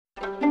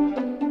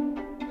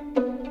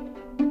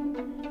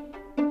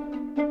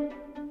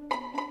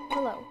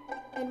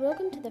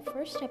the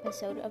first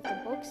episode of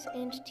the Books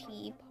and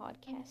Tea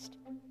podcast.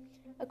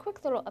 A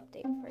quick little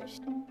update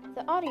first.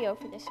 The audio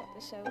for this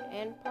episode,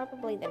 and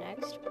probably the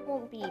next,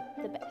 won't be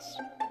the best.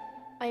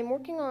 I am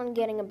working on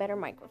getting a better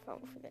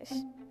microphone for this.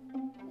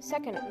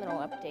 Second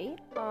little update,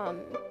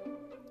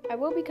 I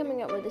will be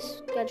coming up with a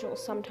schedule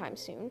sometime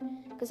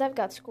soon, because I've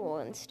got school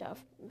and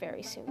stuff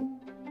very soon.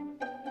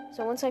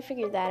 So once I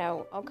figure that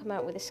out, I'll come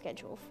out with a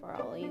schedule for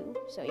all of you,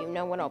 so you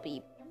know when I'll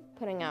be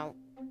putting out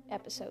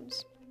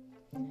episodes.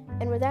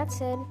 And with that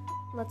said,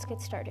 let's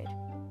get started.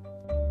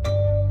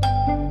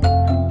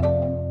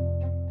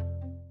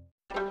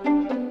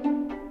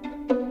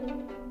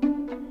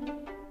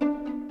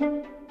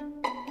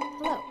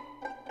 Hello.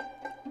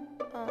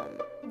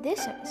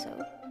 This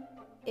episode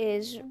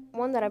is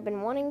one that I've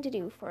been wanting to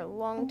do for a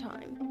long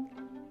time.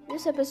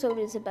 This episode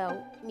is about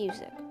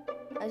music,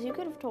 as you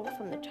could have told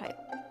from the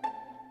title.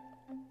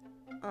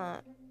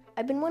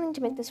 I've been wanting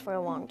to make this for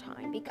a long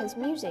time because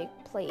music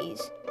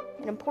plays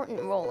an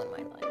important role in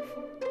my life.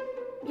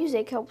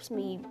 Music helps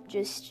me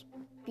just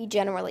be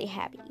generally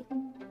happy.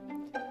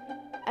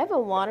 I have a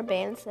lot of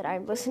bands that I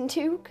listen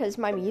to because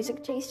my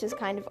music taste is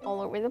kind of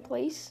all over the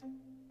place.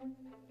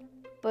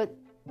 But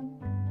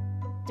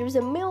there's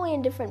a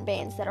million different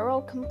bands that are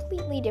all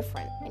completely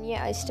different, and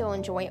yet I still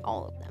enjoy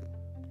all of them.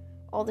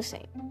 All the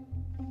same.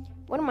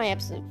 One of my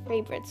absolute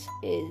favorites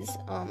is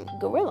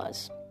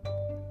Gorillaz.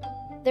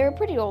 They're a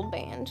pretty old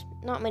band.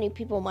 Not many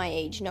people my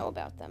age know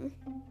about them.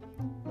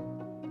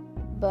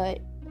 But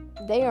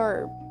they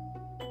are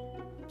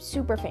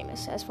super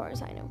famous as far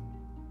as I know.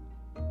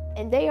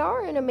 And they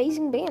are an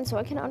amazing band, so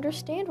I can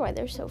understand why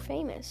they're so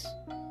famous.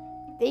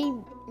 They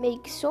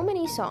make so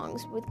many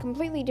songs with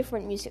completely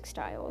different music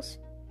styles.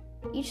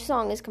 Each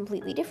song is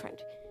completely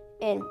different.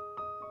 And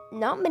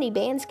not many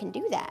bands can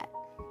do that.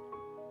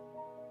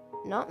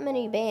 Not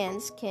many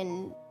bands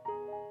can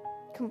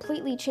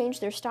completely change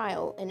their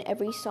style in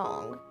every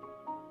song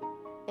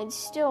and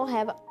still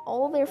have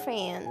all their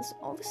fans,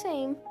 all the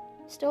same,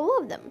 still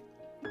love them.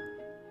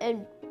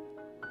 And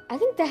I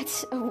think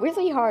that's a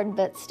really hard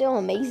but still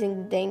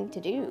amazing thing to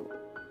do.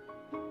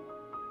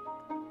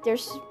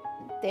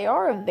 They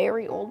are a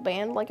very old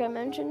band, like I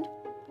mentioned,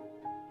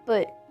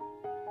 but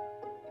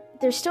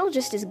they're still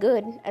just as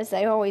good as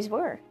they always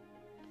were.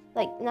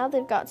 Like, now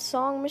they've got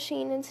Song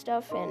Machine and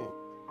stuff, and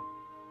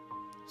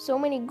so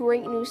many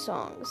great new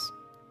songs.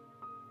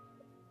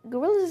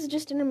 Gorillaz is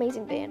just an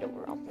amazing band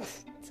overall.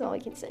 That's all I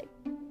can say.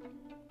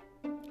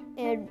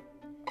 And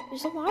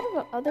there's a lot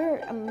of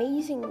other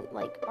amazing,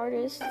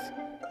 artists,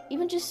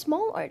 even just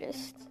small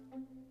artists.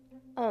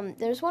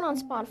 There's one on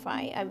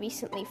Spotify I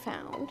recently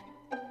found.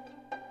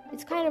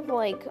 It's kind of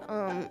like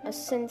a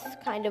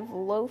synth kind of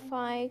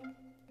lo-fi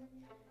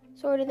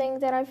sort of thing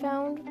that I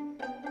found.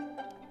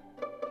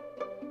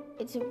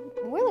 It's a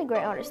really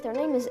great artist. Their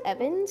name is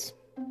Evans.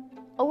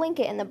 I'll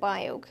link it in the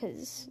bio,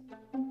 because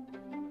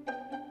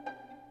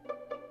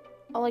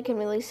all I can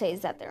really say is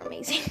that they're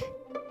amazing.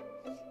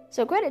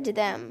 So credit to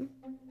them.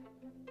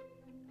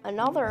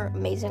 Another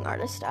amazing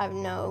artist I've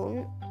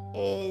known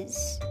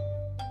is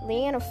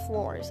Leanna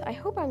Flores. I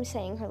hope I'm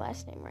saying her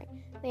last name right.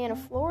 Leanna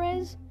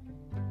Flores.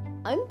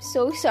 I'm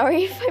so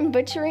sorry if I'm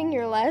butchering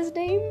your last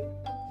name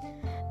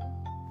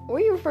or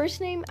your first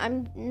name.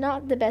 I'm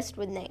not the best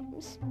with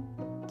names,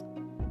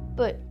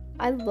 but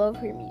I love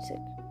her music.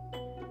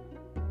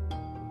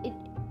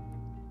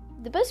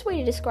 The best way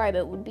to describe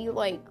it would be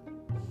like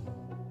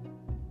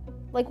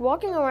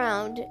walking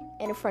around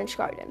in a French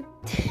garden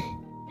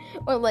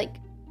or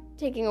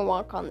taking a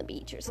walk on the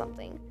beach or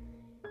something.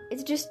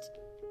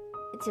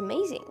 It's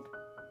amazing.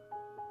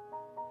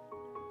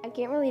 I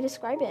can't really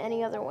describe it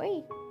any other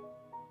way.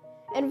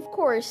 And of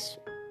course,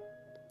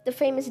 the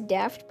famous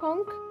Daft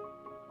Punk.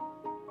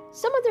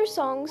 Some of their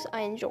songs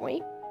I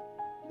enjoy,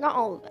 not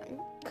all of them,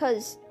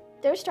 because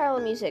their style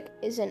of music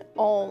isn't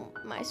all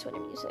my sort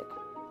of music.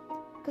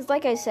 Because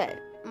like I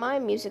said, my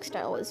music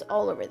style is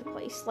all over the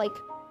place.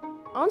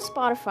 On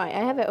Spotify, I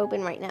have it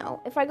open right now.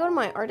 If I go to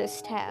my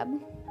artists tab,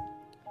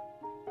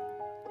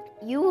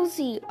 you will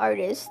see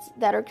artists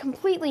that are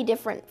completely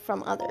different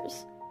from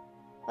others.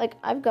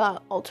 I've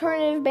got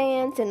alternative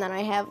bands, and then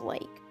I have,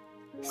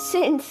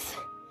 synth,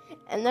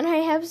 and then I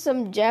have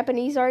some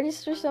Japanese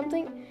artists or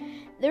something.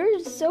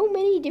 There's so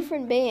many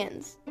different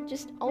bands,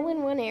 just all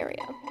in one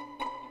area.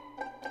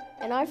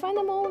 And I find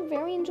them all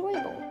very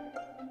enjoyable.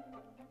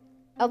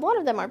 A lot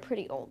of them are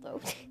pretty old, though.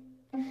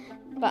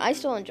 But I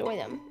still enjoy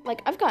them.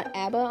 I've got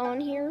ABBA on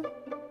here.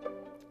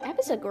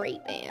 ABBA's a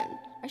great band.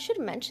 I should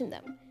have mentioned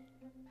them.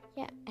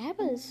 Yeah,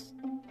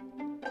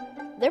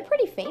 they're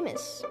pretty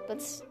famous,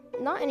 but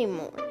not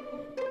anymore.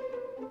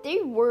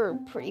 They were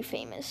pretty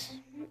famous.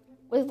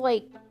 With,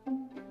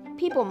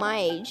 people my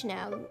age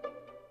now,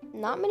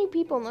 not many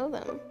people know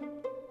them.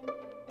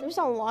 There's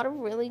a lot of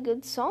really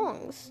good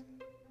songs.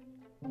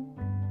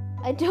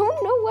 I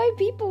don't know why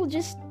people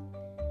just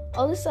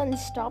all of a sudden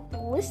stopped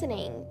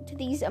listening to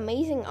these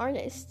amazing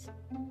artists.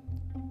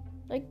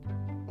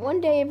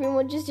 One day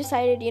everyone just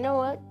decided, you know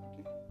what?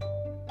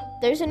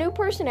 There's a new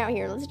person out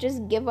here. Let's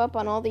just give up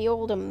on all the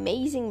old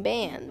amazing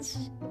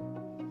bands.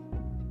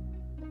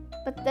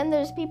 But then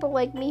there's people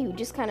like me who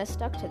just kind of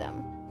stuck to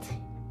them.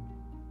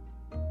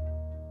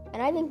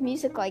 And I think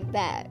music like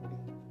that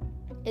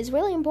is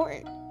really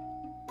important.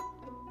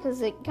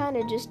 Because it kind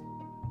of just...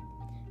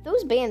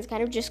 Those bands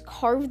kind of just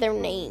carve their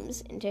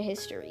names into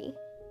history.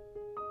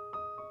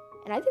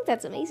 And I think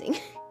that's amazing.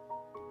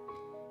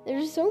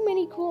 There's so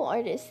many cool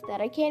artists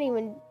that I can't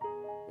even,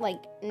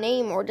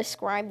 name or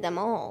describe them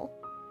all.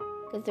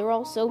 Because they're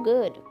all so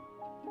good.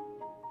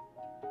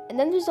 And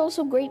then there's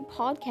also great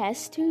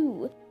podcasts,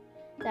 too,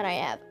 that I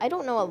have. I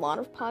don't know a lot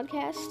of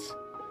podcasts,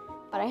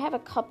 but I have a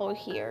couple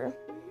here.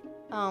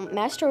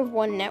 Master of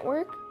One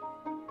Network.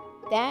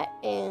 That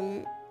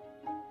one,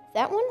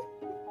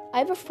 I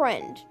have a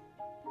friend.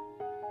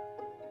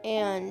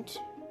 And...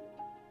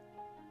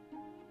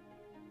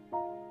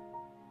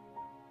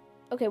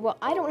 Okay, well,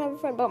 I don't have a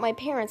friend, but my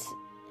parents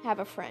have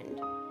a friend.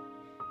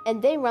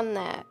 And they run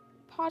that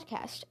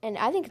podcast. And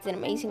I think it's an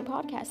amazing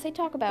podcast. They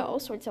talk about all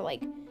sorts of,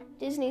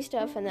 Disney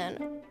stuff and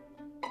then,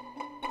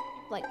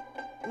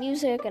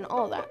 music and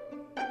all that.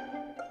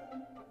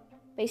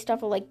 Based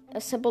off of,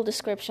 a simple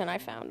description I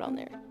found on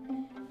there.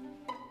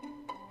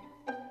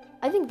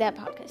 I think that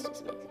podcast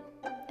is amazing.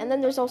 And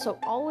then there's also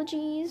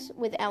Ologies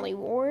with Allie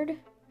Ward.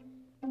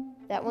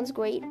 That one's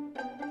great.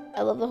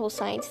 I love the whole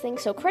science thing.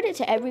 So credit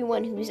to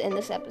everyone who's in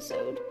this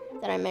episode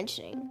that I'm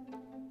mentioning.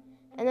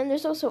 And then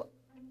there's also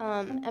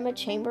Emma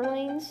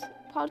Chamberlain's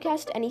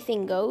podcast,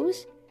 Anything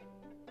Goes.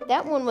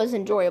 That one was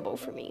enjoyable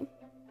for me.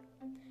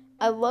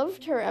 I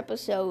loved her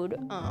episode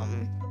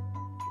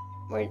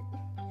where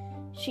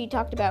she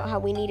talked about how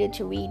we needed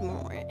to read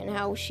more and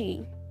how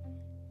she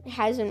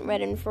hasn't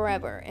read in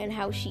forever and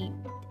how she,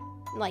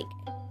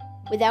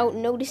 without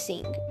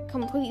noticing,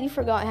 completely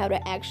forgot how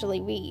to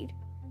actually read.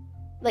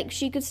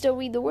 She could still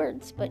read the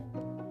words, but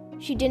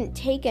she didn't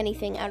take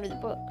anything out of the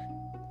book.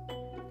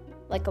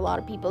 Like a lot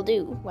of people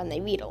do when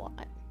they read a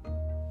lot.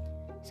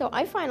 So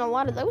I find a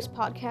lot of those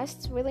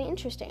podcasts really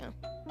interesting.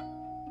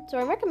 So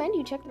I recommend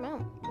you check them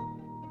out.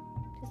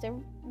 Because they're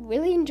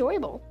really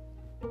enjoyable.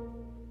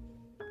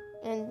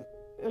 And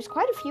there's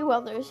quite a few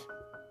others.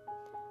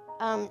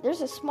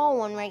 There's a small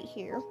one right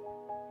here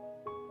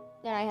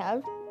that I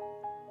have.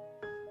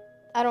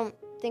 I don't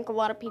think a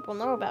lot of people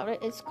know about it.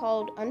 It's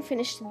called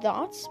Unfinished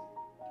Thoughts.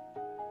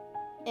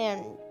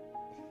 And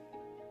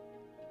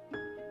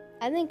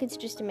I think it's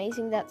just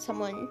amazing that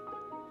someone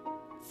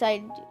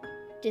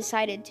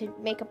decided to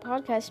make a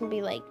podcast and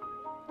be like,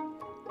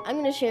 I'm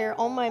going to share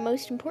all my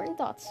most important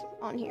thoughts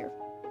on here.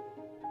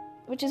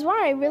 Which is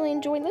why I really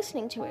enjoy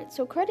listening to it.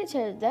 So credit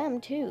to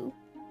them, too,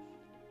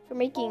 for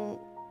making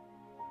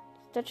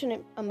such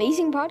an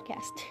amazing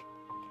podcast.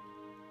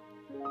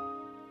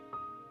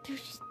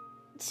 There's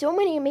so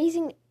many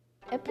amazing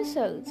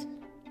episodes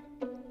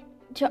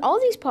to all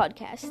these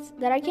podcasts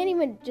that I can't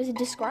even just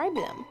describe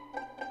them.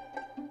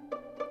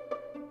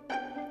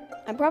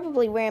 I'm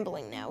probably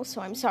rambling now,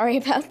 so I'm sorry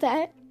about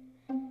that,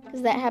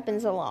 because that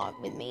happens a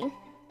lot with me.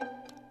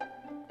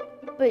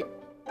 But,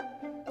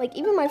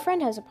 even my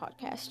friend has a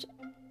podcast.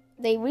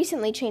 They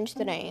recently changed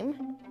the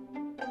name.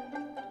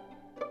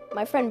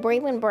 My friend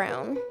Braylon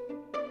Brown,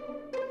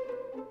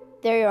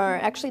 they are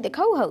actually the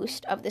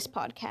co-host of this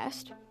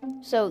podcast,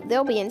 so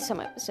they'll be in some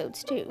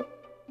episodes too.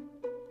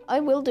 I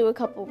will do a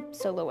couple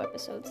solo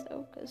episodes,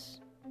 though, because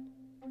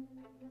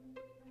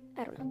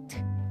I don't know.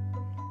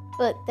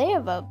 But they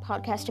have a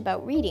podcast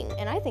about reading,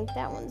 and I think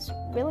that one's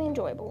really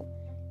enjoyable.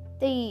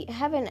 They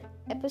have an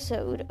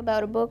episode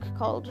about a book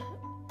called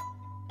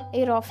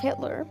Adolf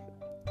Hitler.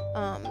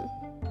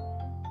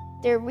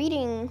 They're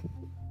reading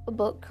a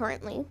book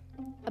currently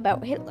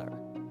about Hitler,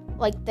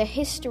 the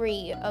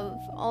history of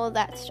all of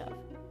that stuff.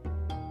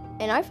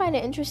 And I find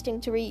it interesting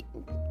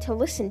to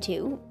listen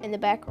to in the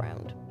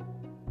background.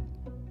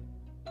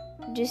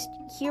 Just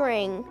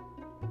hearing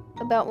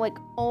about,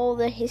 all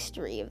the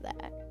history of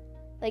that.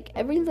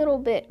 Every little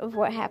bit of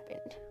what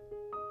happened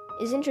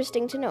is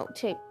interesting to know,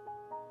 to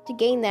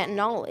gain that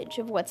knowledge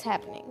of what's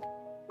happening.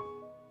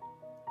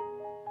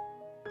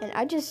 And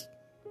I just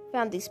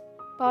found these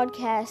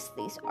podcasts,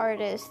 these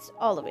artists,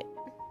 all of it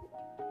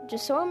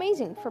just so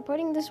amazing for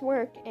putting this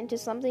work into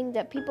something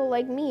that people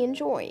like me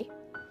enjoy.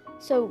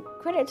 So,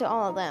 credit to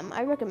all of them.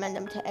 I recommend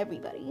them to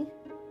everybody.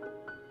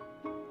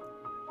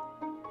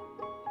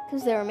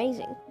 Because they're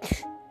amazing.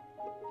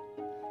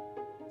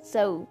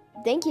 So,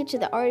 thank you to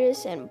the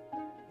artists and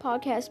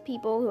podcast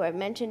people who I've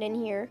mentioned in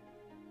here.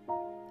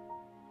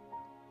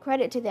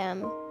 Credit to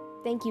them.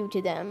 Thank you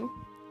to them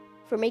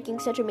for making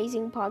such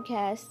amazing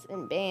podcasts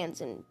and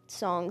bands and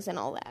songs and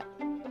all that.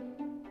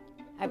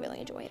 I really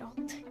enjoy it all.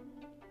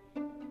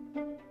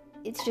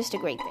 It's just a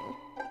great thing.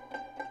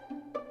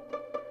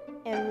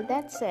 And with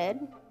that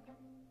said,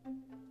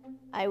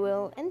 I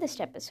will end this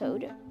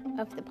episode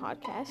of the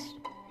podcast.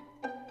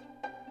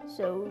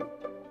 So,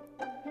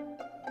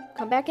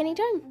 come back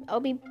anytime. I'll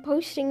be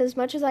posting as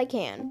much as I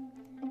can.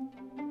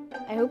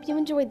 I hope you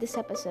enjoyed this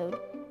episode.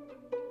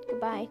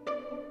 Goodbye.